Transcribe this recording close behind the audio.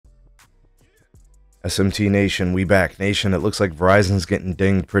SMT Nation, we back. Nation, it looks like Verizon's getting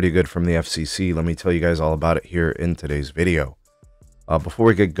dinged pretty good from the FCC. Let me tell you guys all about it here in today's video. Before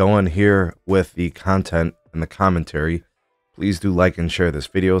we get going here with the content and the commentary, please do like and share this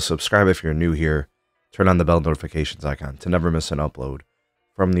video. Subscribe if you're new here. Turn on the bell notifications icon to never miss an upload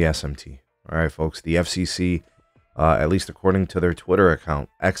from the SMT. All right, folks, the FCC, at least according to their Twitter account,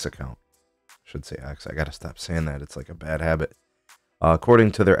 X account, I should say X. I got to stop saying that. It's like a bad habit.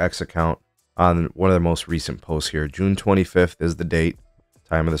 According to their X account, on one of their most recent posts here, June 25th is the date,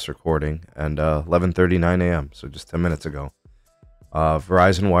 time of this recording, and 11:39 a.m., so just 10 minutes ago.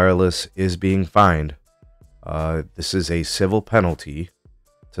 Verizon Wireless is being fined. This is a civil penalty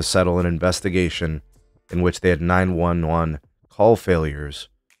to settle an investigation in which they had 911 call failures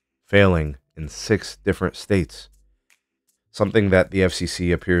failing in 6 different states. Something that the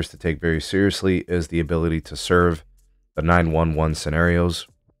FCC appears to take very seriously is the ability to serve the 911 scenarios.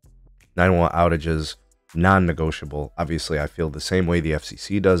 911 outages, non-negotiable. Obviously, I feel the same way the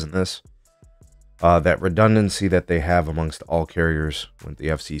FCC does in this. That redundancy that they have amongst all carriers with the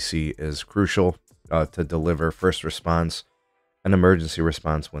FCC is crucial to deliver first response and emergency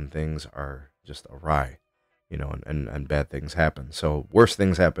response when things are just awry, you know, and bad things happen. So worse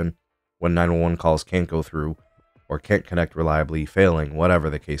things happen when 911 calls can't go through or can't connect reliably, failing, whatever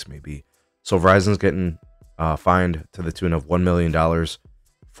the case may be. So Verizon's getting fined to the tune of $1 million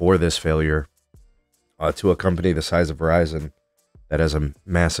for this failure to a company the size of Verizon that has a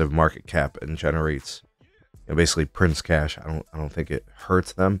massive market cap and generates, you know, basically prints cash. I don't think it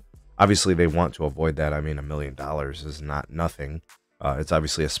hurts them. Obviously, they want to avoid that. I mean, $1 million is not nothing. It's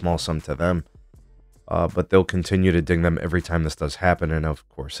obviously a small sum to them, but they'll continue to ding them every time this does happen, and of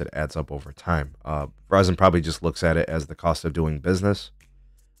course, it adds up over time. Verizon probably just looks at it as the cost of doing business.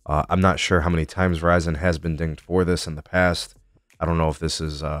 I'm not sure how many times Verizon has been dinged for this in the past. I don't know if this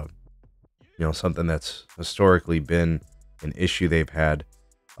is, you know, something that's historically been an issue they've had,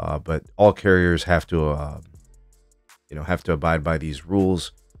 but all carriers have to, you know, have to abide by these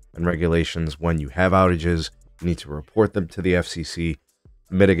rules and regulations. When you have outages, you need to report them to the FCC.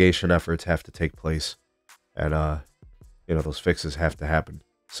 Mitigation efforts have to take place, and you know, those fixes have to happen.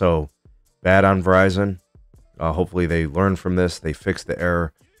 So bad on Verizon. Hopefully they learn from this, they fix the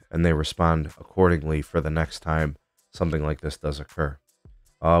error, and they respond accordingly for the next time something like this does occur.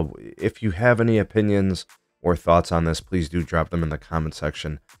 If you have any opinions or thoughts on this, please do drop them in the comment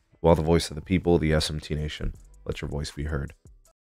section. While the voice of the people, the SMT Nation, let your voice be heard.